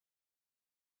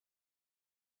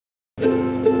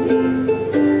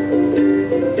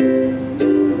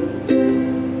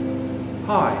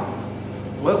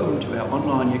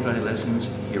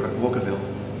lessons here at Walkerville.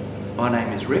 My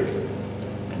name is Rick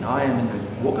and I am in the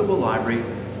Walkerville Library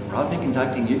where I've been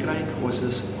conducting ukulele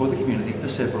courses for the community for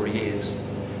several years,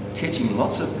 teaching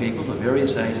lots of people of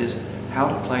various ages how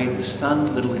to play this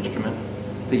fun little instrument,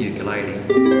 the ukulele.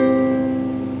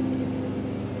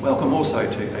 Welcome also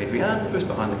to Adrienne, who's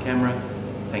behind the camera.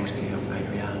 Thanks for your help,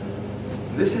 Adrienne.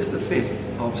 This is the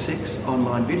 5th of 6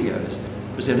 online videos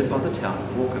presented by the town of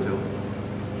Walkerville.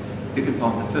 You can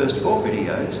find the first 4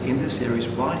 videos in this series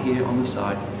right here on the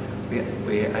site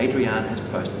where Adrienne has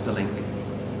posted the link.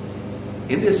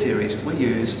 In this series we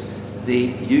use the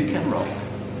You Can Rock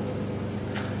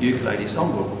ukulele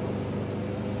songbook,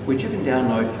 which you can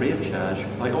download free of charge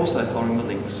by also following the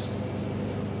links.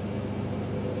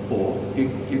 Or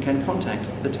you can contact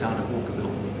the town of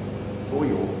Walkerville for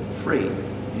your free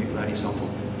ukulele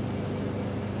songbook.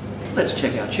 Let's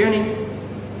check our tuning.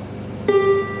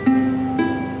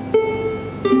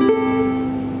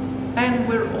 And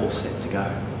we're all set to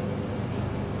go.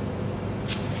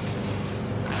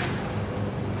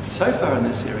 So far in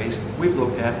this series, we've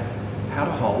looked at how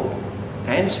to hold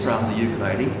and strum the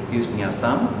ukulele using our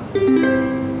thumb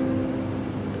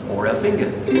or our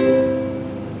finger.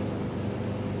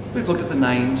 We've looked at the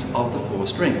names of the 4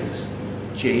 strings,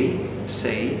 G,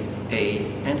 C, E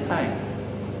and A.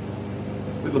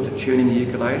 We've looked at tuning the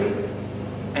ukulele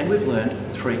and we've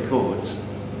learned 3 chords.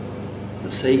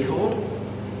 The C chord,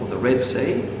 or the red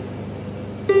C,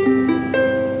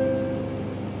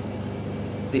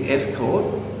 the F chord,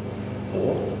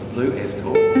 or the blue F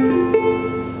chord,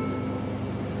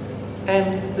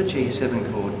 and the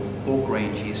G7 chord, or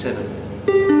green G7.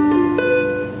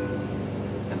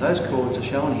 And those chords are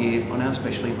shown here on our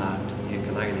specially marked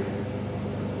ukulele.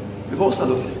 We've also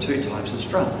looked at 2 types of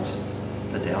strums,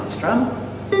 the down strum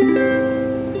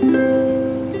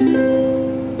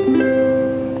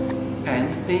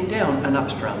and the down and up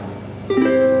strum.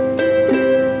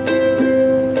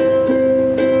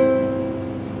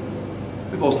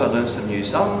 We've also learned some new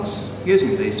songs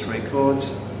using these 3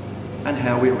 chords and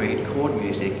how we read chord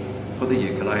music for the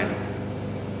ukulele.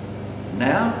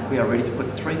 Now we are ready to put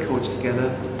the 3 chords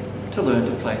together to learn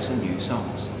to play some new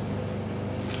songs.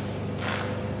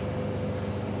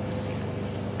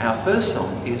 Our first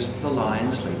song is The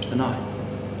Lion Sleeps Tonight,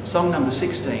 song number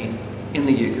 16 in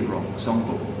the You Can Rock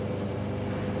songbook.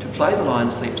 To play The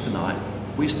Lion Sleeps Tonight,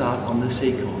 we start on the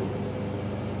C chord.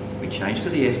 We change to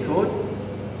the F chord,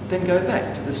 then go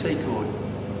back to the C chord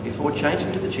before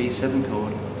changing to the G7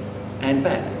 chord and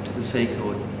back to the C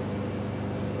chord.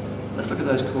 Let's look at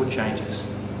those chord changes.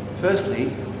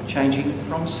 Firstly, changing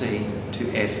from C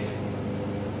to F.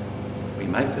 We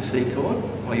make the C chord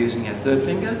by using our 3rd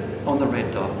finger on the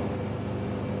red dot.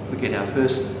 We get our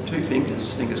first 2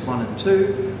 fingers, fingers 1 and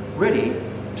 2, ready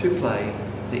to play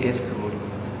the F chord.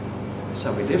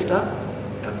 So we lift up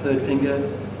our 3rd finger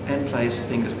and place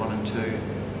fingers 1 and 2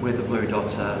 where the blue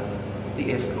dots are,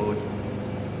 the F chord,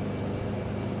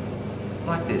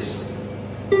 like this.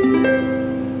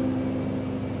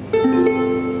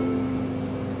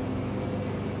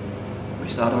 We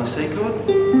start on the C chord,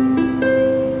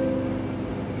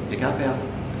 pick up our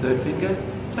 3rd finger,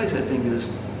 place our fingers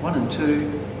 1 and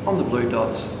 2 on the blue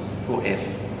dots for F.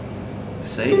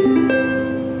 C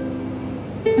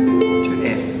to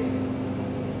F.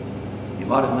 You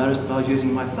might have noticed that I was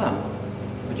using my thumb,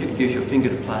 but you could use your finger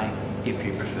to play if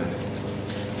you prefer.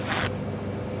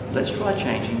 Let's try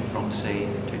changing from C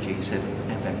to G7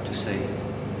 and back to C.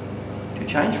 To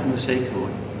change from the C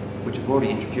chord, which I've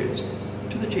already introduced,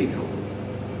 to the G chord.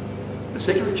 The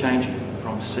secret of changing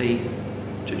from C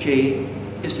to G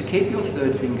is to keep your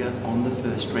 3rd finger on the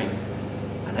 1st string.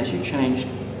 And as you change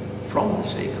from the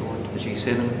C chord to the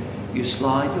G7, you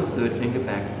slide your 3rd finger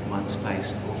back 1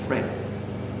 space or fret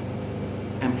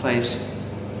and place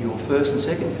your 1st and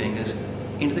 2nd fingers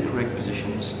into the correct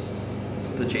positions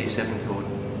for the G7 chord.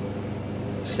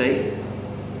 C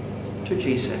to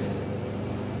G7.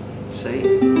 C,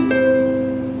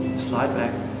 slide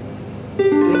back,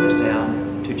 fingers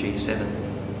down to G7.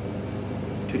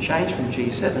 To change from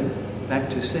G7 back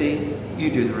to C, you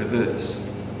do the reverse.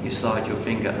 You slide your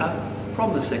finger up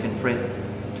from the 2nd fret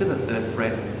to the 3rd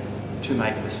fret to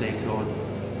make the C chord.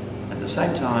 At the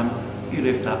same time, you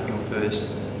lift up your 1st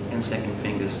and 2nd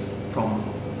fingers from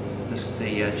the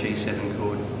G7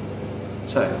 chord.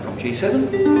 So, from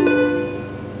G7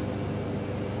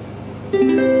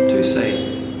 to C.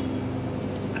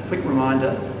 A quick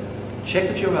reminder, check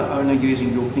that you are only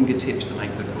using your fingertips to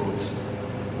make the chords.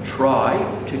 Try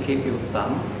to keep your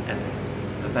thumb at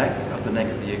the back of the neck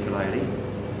of the ukulele.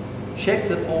 Check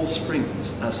that all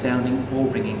strings are sounding or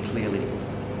ringing clearly.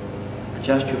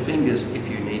 Adjust your fingers if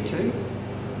you need to,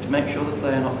 to make sure that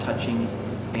they are not touching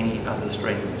any other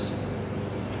strings.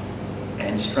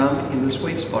 And strum in the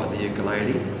sweet spot of the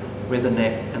ukulele where the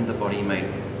neck and the body meet.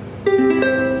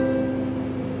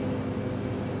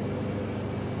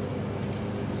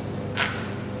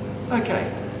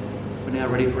 Okay, we're now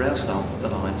ready for our song, The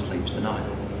Lion Sleeps Tonight.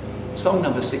 Song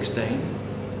number 16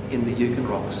 in the Uke and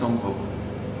Rock songbook.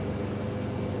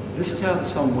 This is how the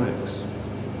song works.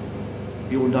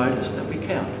 You'll notice that we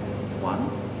count 1,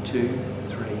 2,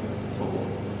 3, 4,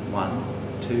 1,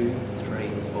 2, 3,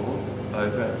 4,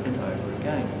 over and over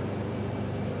again.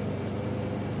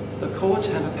 The chords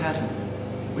have a pattern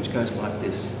which goes like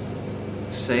this.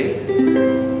 C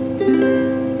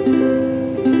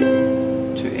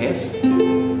to F,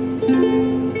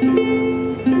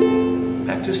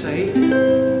 back to C,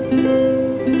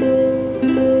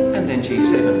 and then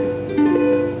G7.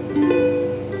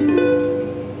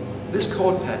 This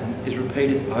chord pattern is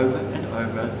repeated over and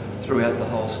over throughout the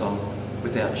whole song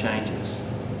without changes.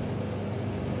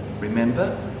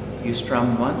 Remember, you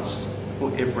strum once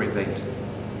for every beat.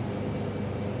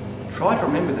 Try to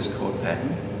remember this chord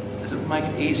pattern as it will make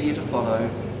it easier to follow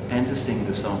and to sing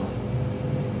the song.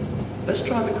 Let's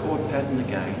try the chord pattern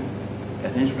again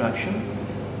as an introduction,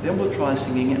 then we'll try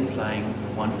singing and playing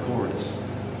one chorus.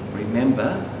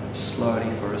 Remember,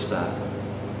 slowly for a start.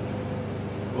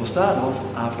 We'll start off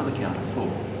after the count of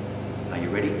 4. Are you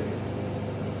ready?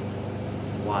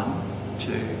 1,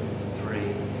 2,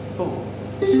 3, 4.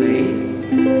 C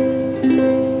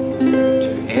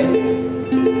to F,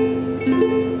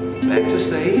 back to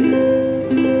C,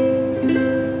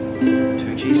 to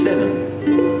G7,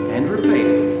 and repeat.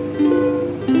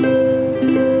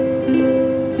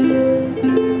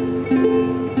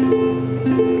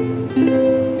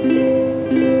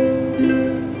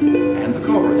 And the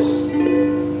chorus.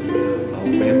 A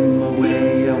whim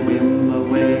away, a whim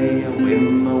away, a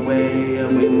whim away, a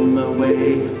whim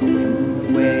away, a whim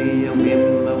away, a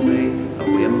whim away, a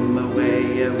whim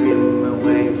away, a whim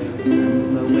away, whim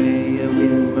away, a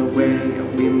whim away, a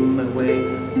whim away,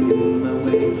 whim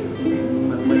away,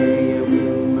 whim away, a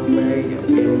whim away, a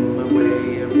whim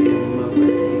away, a whim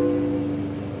away.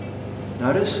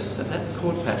 Notice that that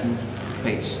chord pattern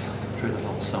repeats through the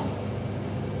whole song.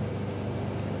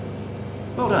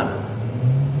 Well done.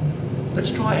 Let's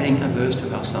try adding a verse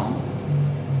to our song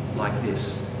like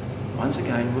this. Once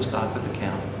again, we'll start with the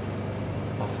count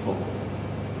of 4.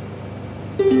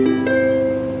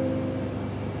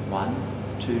 1,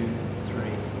 2, 3,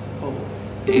 4.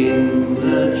 In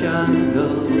the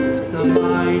jungle, the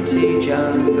mighty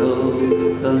jungle,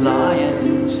 the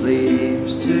lion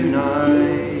sleeps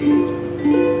tonight.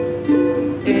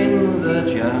 In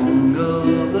the jungle,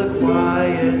 the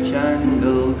quiet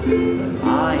jungle, the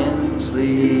lion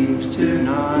sleeps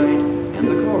tonight. And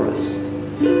the chorus.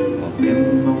 A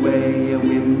whim away, a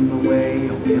whim away,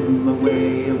 a whim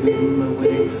away, a whim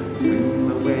away,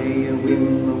 whim away, a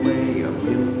whim away, a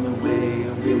whim away,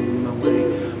 a whim away,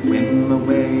 whim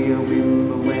away, a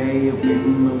whim away, a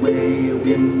whim away, a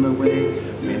whim away,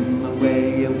 whim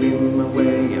away, a whim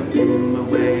away, a whim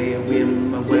away, a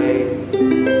whim away.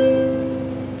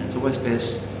 And it's always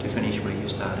best to finish where you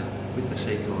started, with the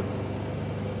C chord.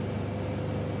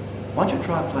 Once you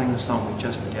try playing the song with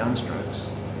just the downstrokes,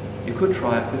 you could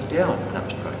try it with down and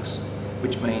upstrokes,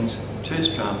 which means 2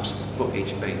 strums for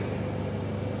each beat,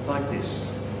 like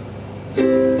this.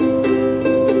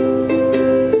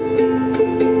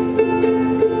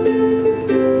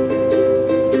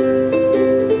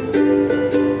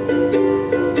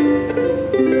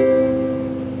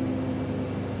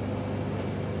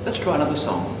 Let's try another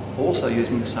song, also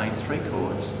using the same 3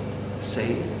 chords,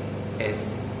 C, F,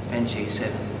 and G7.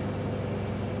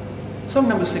 Song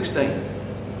number 16,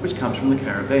 which comes from the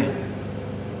Caribbean,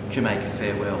 Jamaica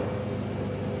Farewell.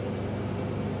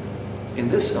 In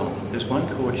this song, there's one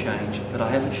chord change that I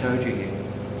haven't showed you yet,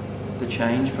 the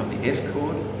change from the F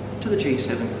chord to the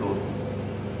G7 chord.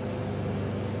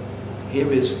 Here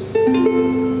is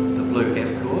the blue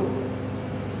F chord,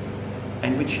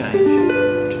 and we change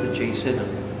to the G7.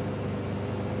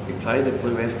 We play the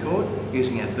blue F chord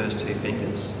using our first 2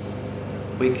 fingers.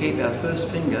 We keep our first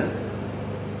finger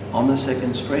on the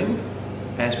 2nd string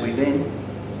as we then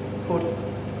put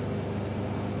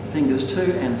fingers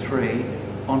 2 and 3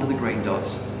 onto the green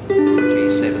dots for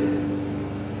G7.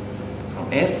 From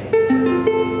F,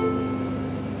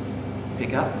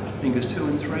 pick up fingers 2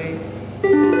 and 3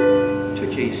 to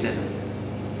G7.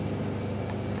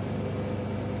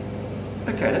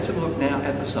 Okay, let's have a look now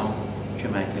at the song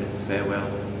Jamaica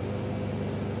Farewell.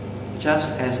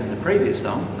 Just as in the previous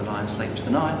song, The Lion Sleeps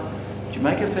Tonight,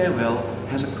 Jamaica Farewell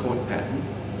has a chord pattern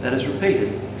that is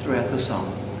repeated throughout the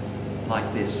song,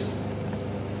 like this.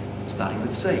 starting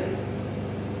with C.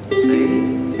 C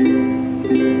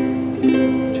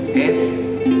to F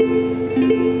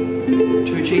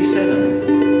to G7,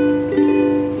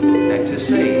 back to C,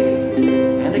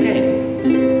 and again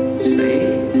C,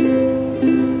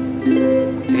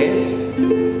 F,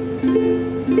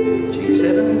 G7,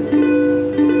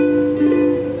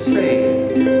 C.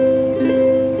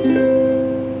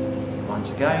 Once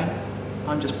again,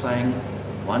 I'm just playing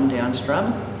one down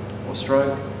strum or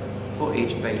stroke for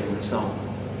each beat in the song.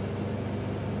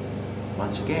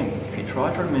 Once again, if you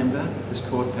try to remember this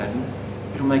chord pattern,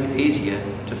 it'll make it easier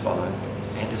to follow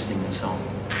and to sing the song.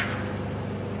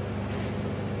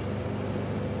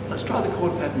 Let's try the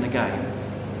chord pattern again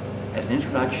as an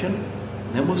introduction,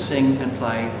 and then we'll sing and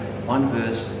play one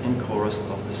verse and chorus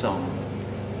of the song.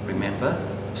 Remember,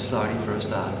 slowly for a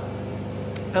start.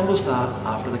 And we'll start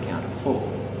after the count of 4.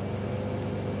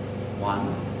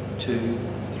 1, 2,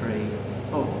 3,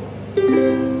 4.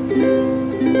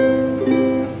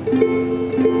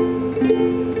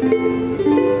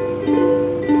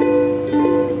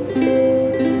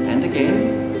 And again,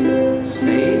 C,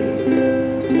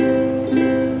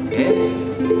 F,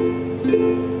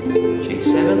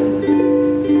 G7,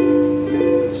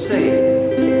 C.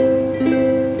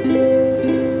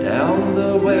 Down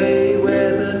the way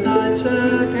where the nights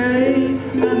are gay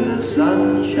and the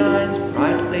sun shines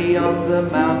brightly on the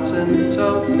mountain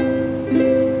top,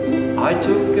 I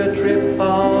took a trip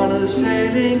on a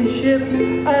sailing ship,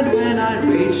 and when I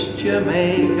reached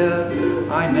Jamaica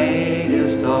I made a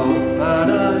stop. But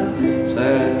I'm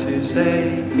sad to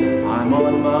say I'm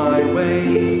on my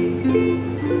way,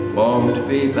 won't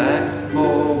be back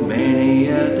for many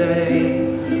a day.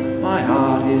 My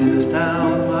heart is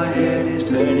down, my head is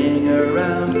turning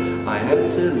around, I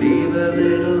had to leave a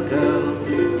little girl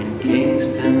in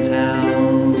Kingston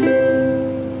town.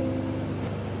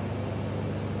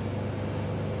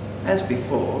 As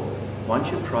before, once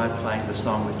you've tried playing the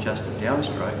song with just the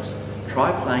downstrokes,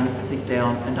 try playing it with the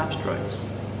down and upstrokes.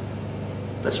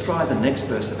 Let's try the next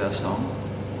verse of our song,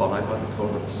 followed by the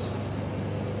chorus.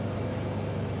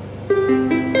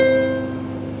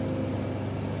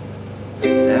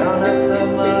 Down at the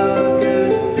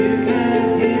market you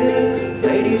can hear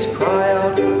ladies cry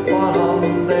out while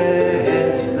on their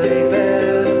heads they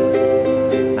bear.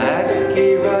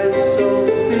 Ackee rice, salt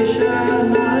fish are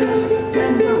nice,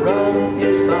 and the rum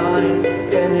is fine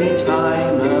any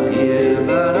time of year.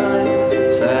 But I'm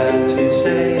sad to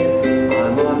say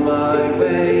I'm on my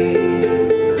way,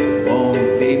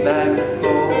 won't be back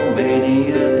for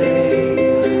many a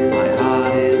day. My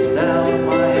heart is down,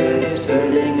 my head is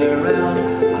turning around,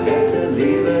 I had to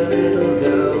leave a little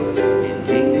girl in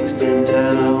Kingston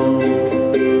town.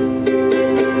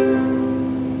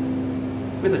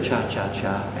 With a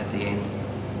cha-cha-cha at the end,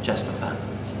 just for fun.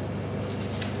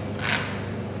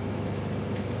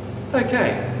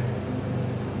 Okay,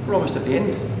 we're almost at the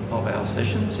end of our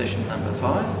session number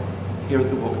 5, here at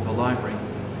the Walkerville Library.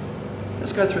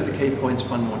 Let's go through the key points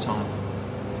one more time.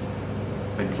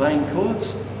 When playing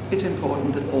chords, it's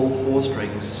important that all 4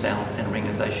 strings sound and ring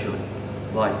as they should.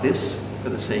 Like this for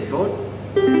the C chord,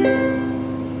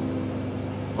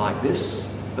 like this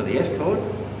for the F chord,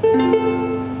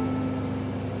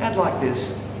 and like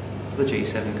this for the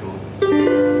G7 chord.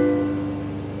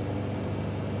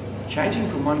 Changing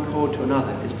from one chord to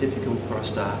another is difficult for a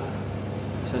start,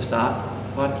 so start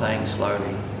by playing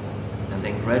slowly and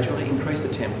then gradually increase the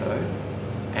tempo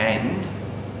and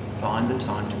find the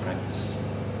time to practice.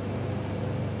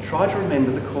 Try to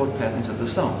remember the chord patterns of the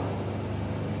song.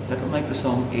 That will make the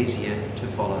song easier to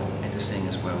follow and to sing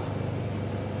as well.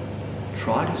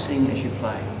 Try to sing as you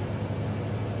play.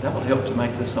 That will help to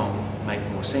make the song make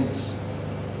more sense.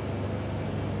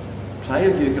 Play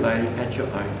your ukulele at your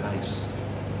own pace.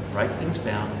 Break things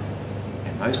down,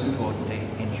 and most importantly,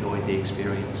 enjoy the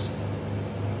experience.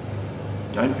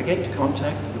 Don't forget to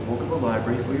contact the Walkerville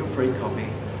Library for your free copy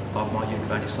of my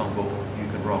ukulele songbook, You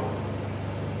Can Rock,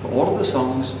 for all of the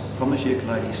songs from this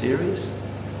ukulele series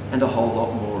and a whole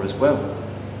lot more as well.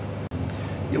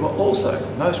 You are also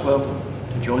most welcome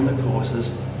to join the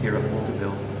courses here at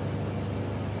Walkerville.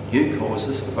 New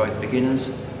courses for both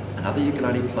beginners and other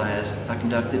ukulele players are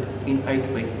conducted in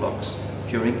 8-week blocks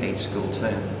during each school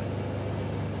term.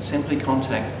 Simply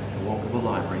contact the Walkerville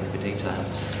Library for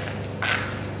details.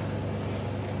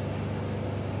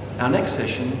 Our next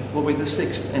session will be the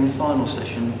 6th and final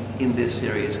session in this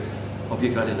series of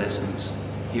ukulele lessons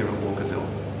here at Walkerville.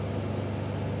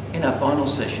 In our final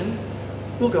session,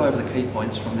 we'll go over the key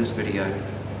points from this video.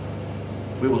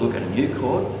 We will look at a new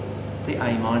chord, the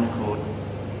A minor chord.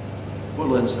 We'll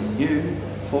learn some new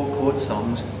 4-chord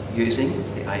songs using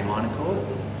the A minor chord,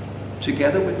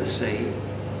 together with the C,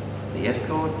 the F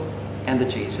chord and the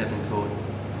G7 chord.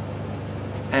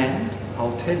 And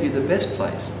I'll tell you the best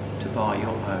place to buy your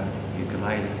own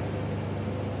ukulele.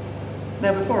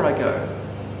 Now before I go,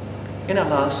 in our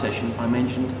last session I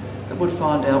mentioned that we'd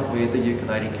find out where the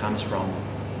ukulele comes from,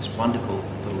 this wonderful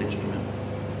little instrument.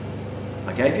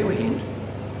 I gave you a hint.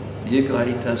 The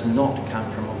ukulele does not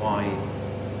come from Hawaii,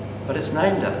 but its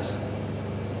name does.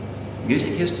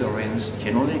 Music historians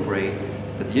generally agree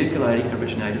that the ukulele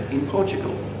originated in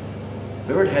Portugal,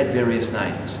 where it had various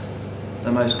names,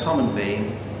 the most common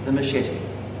being the machete,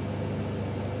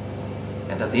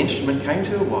 and that the instrument came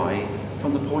to Hawaii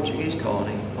from the Portuguese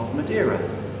colony of Madeira,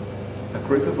 a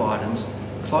group of islands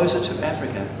closer to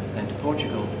Africa than to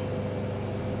Portugal.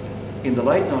 In the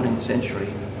late 19th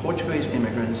century, Portuguese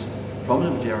immigrants from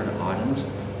the Madeira Islands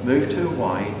moved to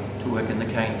Hawaii to work in the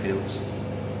cane fields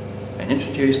and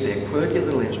introduced their quirky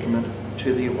little instrument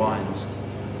to the Hawaiians,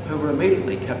 who were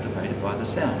immediately captivated by the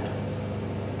sound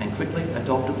and quickly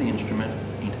adopted the instrument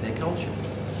into their culture.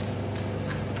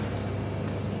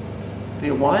 The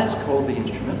Hawaiians called the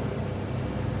instrument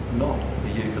not the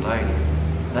ukulele,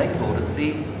 they called it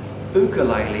the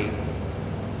ukulele.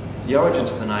 The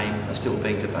origins of the name are still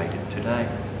being debated today.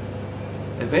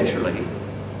 Eventually,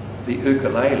 the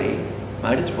ukulele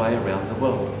made its way around the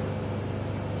world.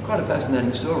 It's quite a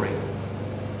fascinating story.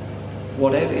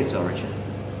 Whatever its origin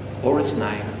or its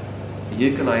name, the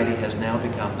ukulele has now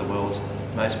become the world's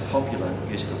most popular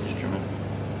musical instrument,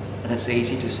 and it's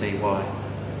easy to see why.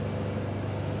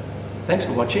 Thanks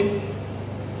for watching.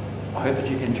 I hope that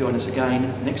you can join us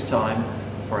again next time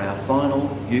for our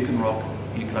final You Can Rock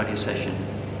ukulele session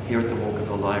here at the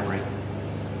Walkerville Library.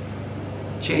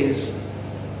 Cheers!